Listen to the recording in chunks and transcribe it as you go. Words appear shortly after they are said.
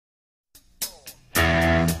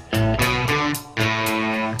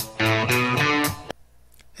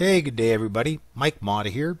Hey, good day everybody. Mike Mata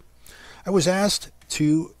here. I was asked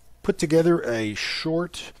to put together a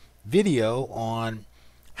short video on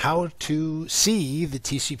how to see the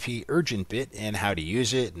TCP urgent bit and how to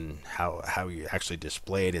use it and how you actually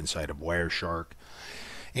display it inside of Wireshark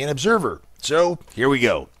and Observer. So here we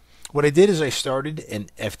go. What I did is I started an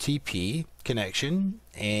FTP connection,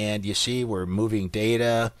 and you see we're moving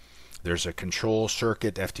data. There's a control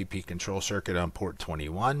circuit, FTP control circuit on port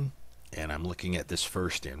 21. And I'm looking at this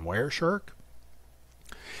first in Wireshark.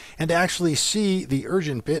 And to actually see the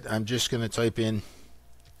urgent bit, I'm just going to type in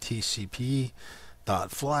tcp.flags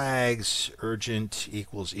urgent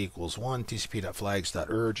equals 1,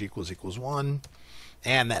 tcp.flags.urg equals 1,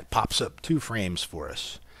 and that pops up 2 frames for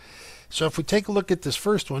us. So if we take a look at this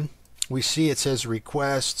first one, we see it says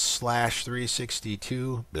request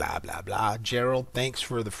 /362 blah blah blah. Gerald, thanks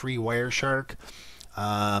for the free Wireshark.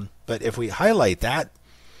 But if we highlight that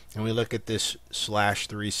and we look at this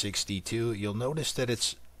 /362, you'll notice that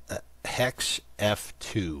it's hex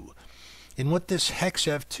F2. And what this hex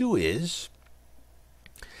F2 is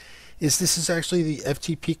this is actually the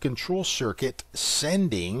FTP control circuit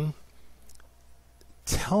sending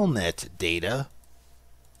telnet data,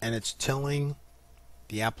 and it's telling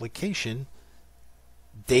the application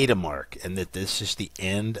data mark, and that this is the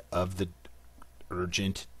end of the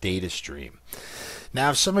urgent data stream.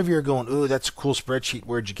 Now, if some of you are going, ooh, that's a cool spreadsheet,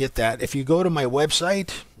 where'd you get that? If you go to my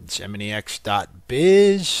website, it's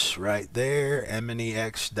mnex.biz, right there,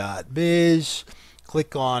 mnex.biz.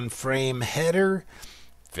 Click on frame header,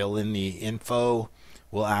 fill in the info.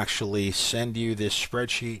 We'll actually send you this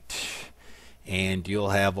spreadsheet, and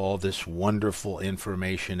you'll have all this wonderful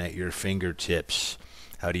information at your fingertips.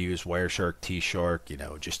 How to use Wireshark, T-Shark,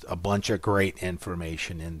 just a bunch of great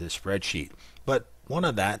information in this spreadsheet. But one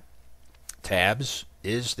of that tabs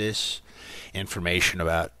is this information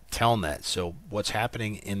about telnet. So what's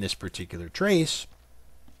happening in this particular trace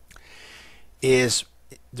is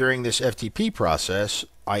during this FTP process,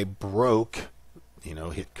 I broke,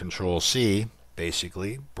 hit Control C,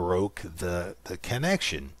 basically broke the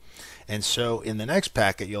connection. And so in the next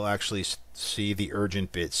packet, you'll actually see the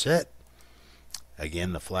urgent bit set.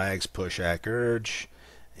 Again, the flags push ACK urge.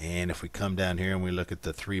 And if we come down here and we look at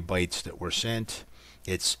the 3 bytes that were sent,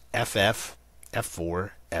 it's FF,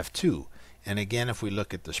 F4, F2. And again, if we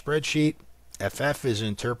look at the spreadsheet, FF is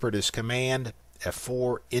interpret as command,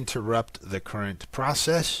 F4 interrupt the current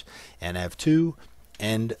process, and F2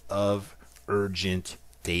 end of urgent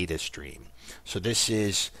data stream. So this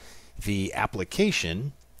is the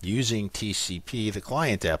application using TCP, the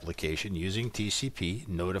client application using TCP,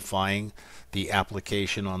 notifying the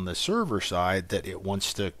application on the server side that it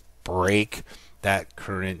wants to break that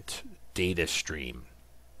current data stream.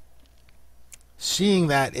 Seeing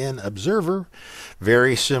that in Observer,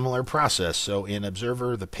 very similar process. So in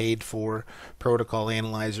Observer, the paid for protocol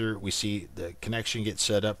analyzer, we see the connection gets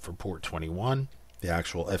set up for port 21, the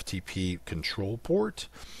actual FTP control port.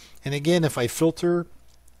 And again, if I filter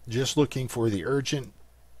just looking for the urgent,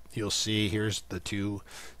 you'll see here's the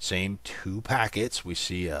same two packets we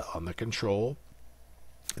see on the control.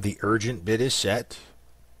 The urgent bit is set.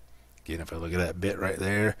 Again, if I look at that bit right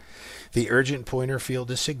there, the urgent pointer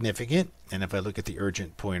field is significant. And if I look at the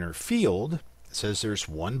urgent pointer field, it says there's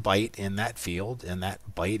 1 byte in that field, and that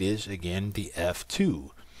byte is, again, the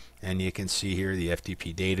F2. And you can see here the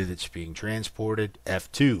FTP data that's being transported,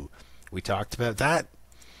 F2. We talked about that.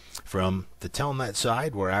 From the telnet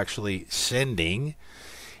side, we're actually sending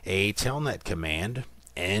a telnet command,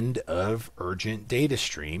 end of urgent data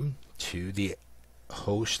stream, to the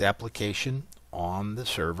host application on the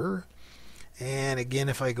server. And again,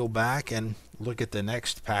 if I go back and look at the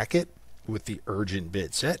next packet with the urgent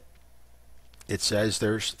bit set, it says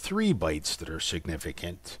there's 3 bytes that are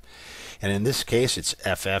significant. And in this case, it's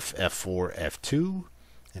FF, F4, F2.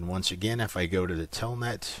 And once again, if I go to the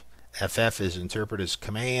telnet, FF is interpret as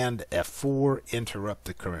command, F4 interrupt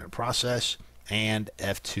the current process, and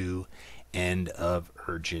F2 end of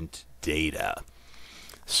urgent data.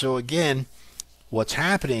 So again, what's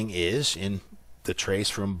happening is in the trace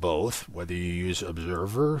from both, whether you use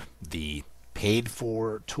Observer, the paid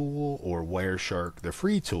for tool, or Wireshark, the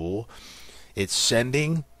free tool, it's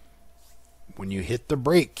sending, when you hit the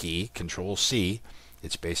break key, Control C,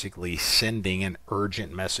 it's basically sending an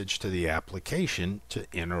urgent message to the application to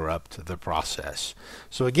interrupt the process.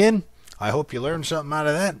 So again, I hope you learned something out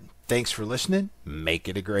of that. Thanks for listening. Make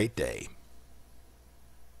it a great day.